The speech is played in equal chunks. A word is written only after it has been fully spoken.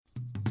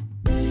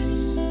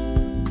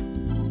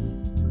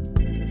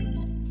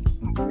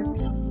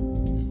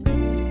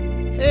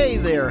Hey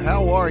there,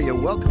 how are you?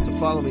 Welcome to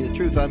Follow Me the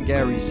Truth. I'm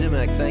Gary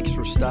Zimak. Thanks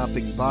for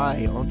stopping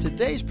by. On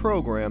today's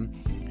program,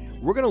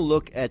 we're going to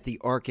look at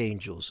the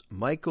archangels,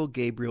 Michael,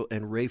 Gabriel,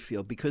 and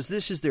Raphael, because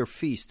this is their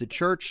feast. The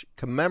church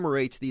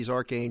commemorates these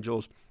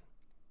archangels.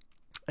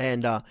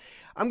 And I'm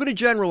going to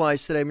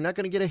generalize today. We're not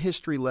going to get a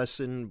history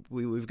lesson.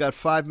 We've got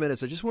 5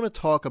 minutes. I just want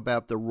to talk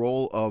about the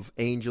role of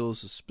angels,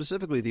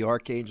 specifically the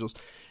archangels.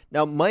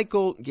 Now,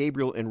 Michael,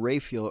 Gabriel, and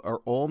Raphael are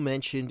all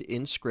mentioned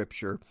in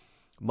Scripture.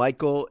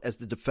 Michael as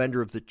the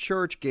defender of the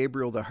church,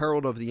 Gabriel the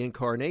herald of the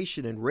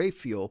incarnation, and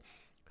Raphael,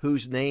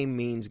 whose name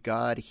means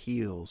God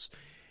heals.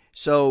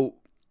 So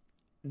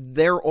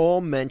they're all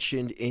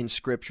mentioned in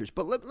Scriptures.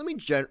 But let me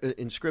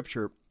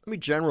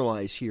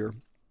generalize here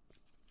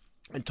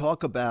and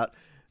talk about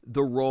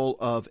the role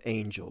of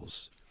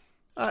angels.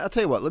 I'll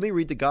tell you what, let me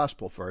read the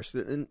gospel first.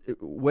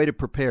 Way to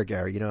prepare,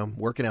 Gary. You know, I'm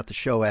working out the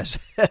show as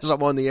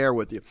I'm on the air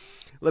with you.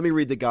 Let me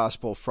read the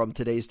gospel from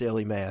today's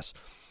daily mass.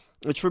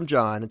 It's from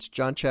John. It's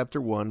John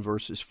chapter 1,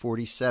 verses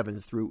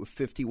 47 through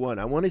 51.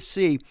 I want to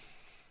see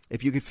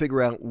if you can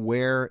figure out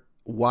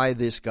why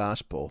this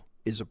gospel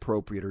is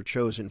appropriate or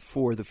chosen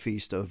for the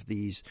feast of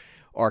these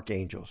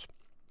archangels.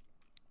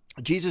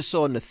 Jesus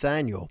saw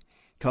Nathanael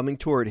coming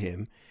toward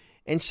him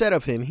and said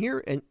of him,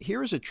 Here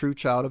is a true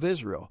child of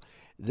Israel.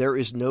 There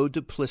is no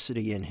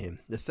duplicity in him.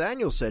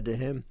 Nathanael said to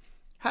him,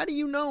 How do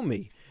you know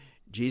me?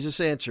 Jesus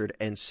answered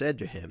and said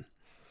to him,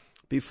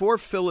 Before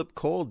Philip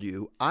called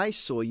you, I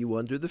saw you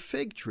under the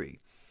fig tree.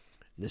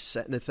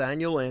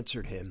 Nathanael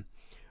answered him,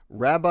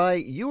 Rabbi,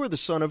 you are the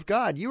Son of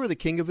God. You are the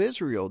King of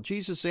Israel.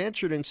 Jesus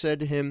answered and said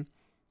to him,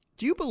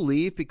 Do you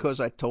believe because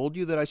I told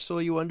you that I saw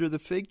you under the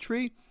fig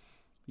tree?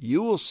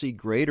 You will see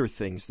greater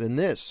things than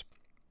this.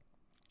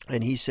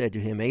 And he said to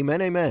him, Amen,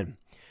 amen.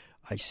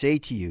 I say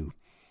to you,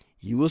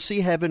 you will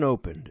see heaven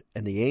opened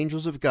and the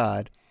angels of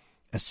God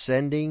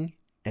ascending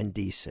and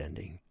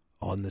descending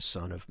on the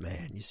Son of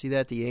Man. You see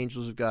that? The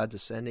angels of God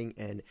descending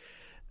and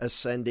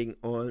ascending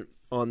on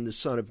the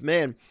Son of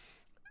Man.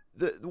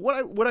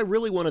 What I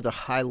really wanted to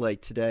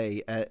highlight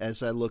today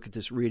as I look at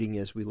this reading,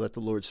 as we let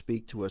the Lord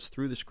speak to us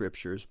through the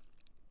Scriptures,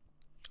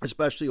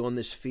 especially on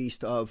this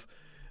feast of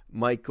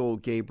Michael,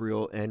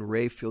 Gabriel, and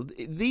Raphael,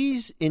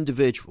 these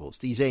individuals,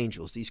 these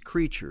angels, these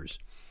creatures,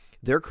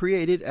 they're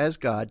created as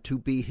God to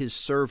be his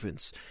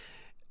servants.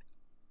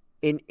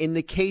 In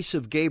the case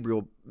of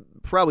Gabriel,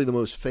 probably the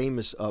most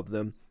famous of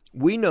them,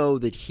 we know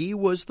that he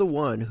was the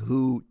one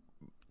who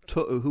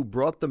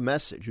brought the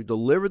message, who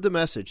delivered the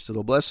message to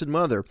the Blessed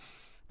Mother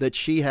that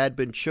she had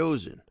been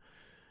chosen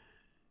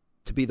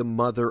to be the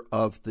mother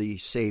of the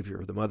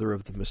Savior, the mother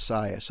of the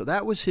Messiah. So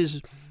that was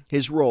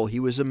his role. He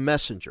was a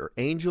messenger.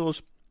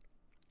 Angels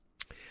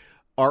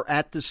are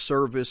at the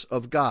service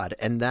of God,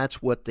 and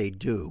that's what they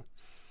do.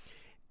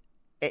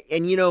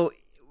 And you know,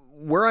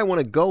 where I want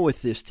to go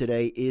with this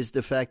today is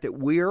the fact that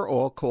we are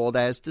all called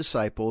as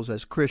disciples,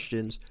 as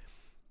Christians,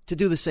 to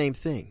do the same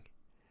thing,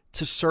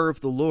 to serve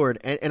the Lord.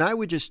 And I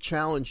would just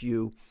challenge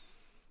you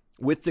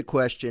with the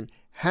question,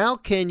 how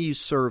can you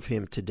serve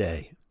him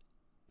today?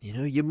 You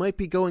know, you might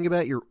be going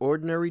about your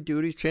ordinary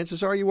duties.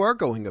 Chances are you are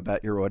going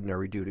about your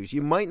ordinary duties.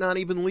 You might not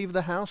even leave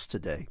the house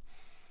today.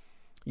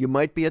 You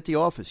might be at the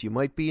office. You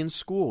might be in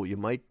school. You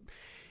might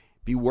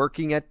be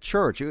working at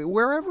church,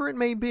 wherever it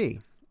may be.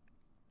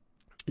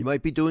 You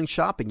might be doing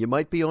shopping. You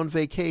might be on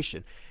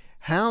vacation.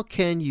 How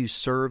can you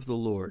serve the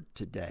Lord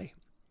today?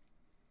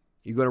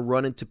 You're going to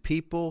run into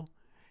people.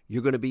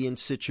 You're going to be in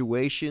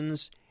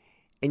situations.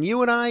 And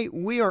you and I,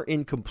 we are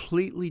in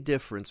completely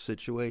different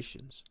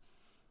situations.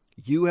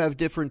 You have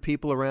different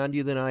people around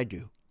you than I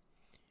do.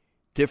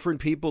 Different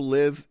people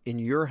live in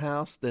your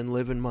house than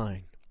live in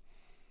mine.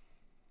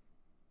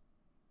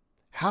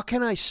 How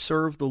can I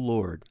serve the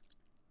Lord?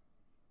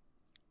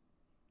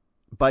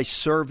 By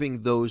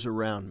serving those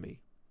around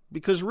me.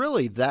 Because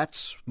really,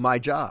 that's my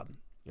job.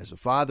 As a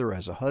father,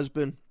 as a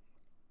husband,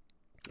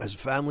 as a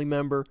family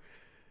member.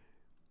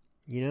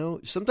 You know,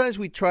 sometimes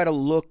we try to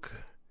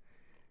look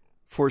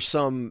for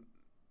some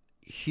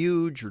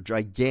huge or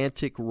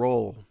gigantic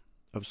role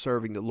of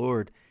serving the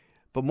Lord.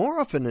 But more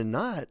often than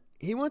not,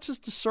 he wants us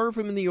to serve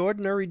him in the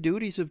ordinary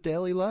duties of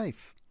daily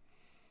life.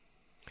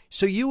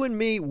 So you and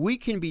me, we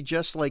can be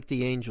just like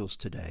the angels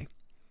today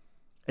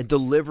and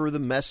deliver the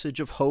message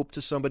of hope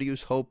to somebody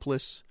who's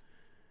hopeless,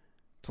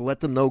 to let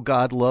them know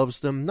God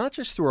loves them, not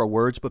just through our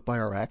words, but by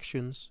our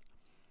actions.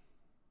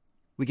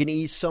 We can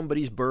ease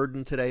somebody's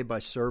burden today by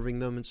serving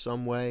them in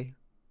some way.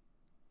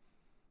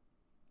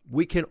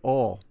 We can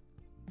all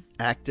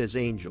act as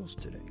angels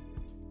today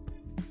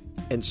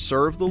and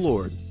serve the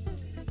Lord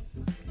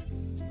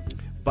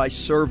by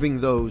serving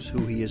those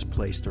who he has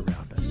placed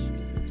around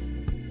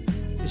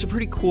us. It's a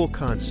pretty cool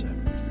concept.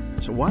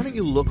 So why don't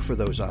you look for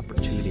those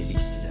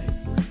opportunities today?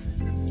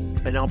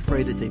 And I'll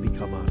pray that they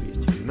become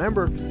obvious to you.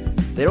 Remember,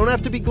 they don't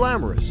have to be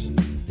glamorous.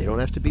 They don't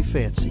have to be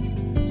fancy.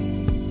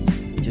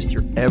 Just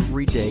your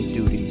everyday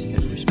duties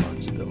and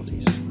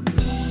responsibilities.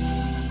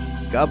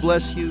 God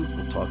bless you.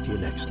 We'll talk to you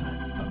next time.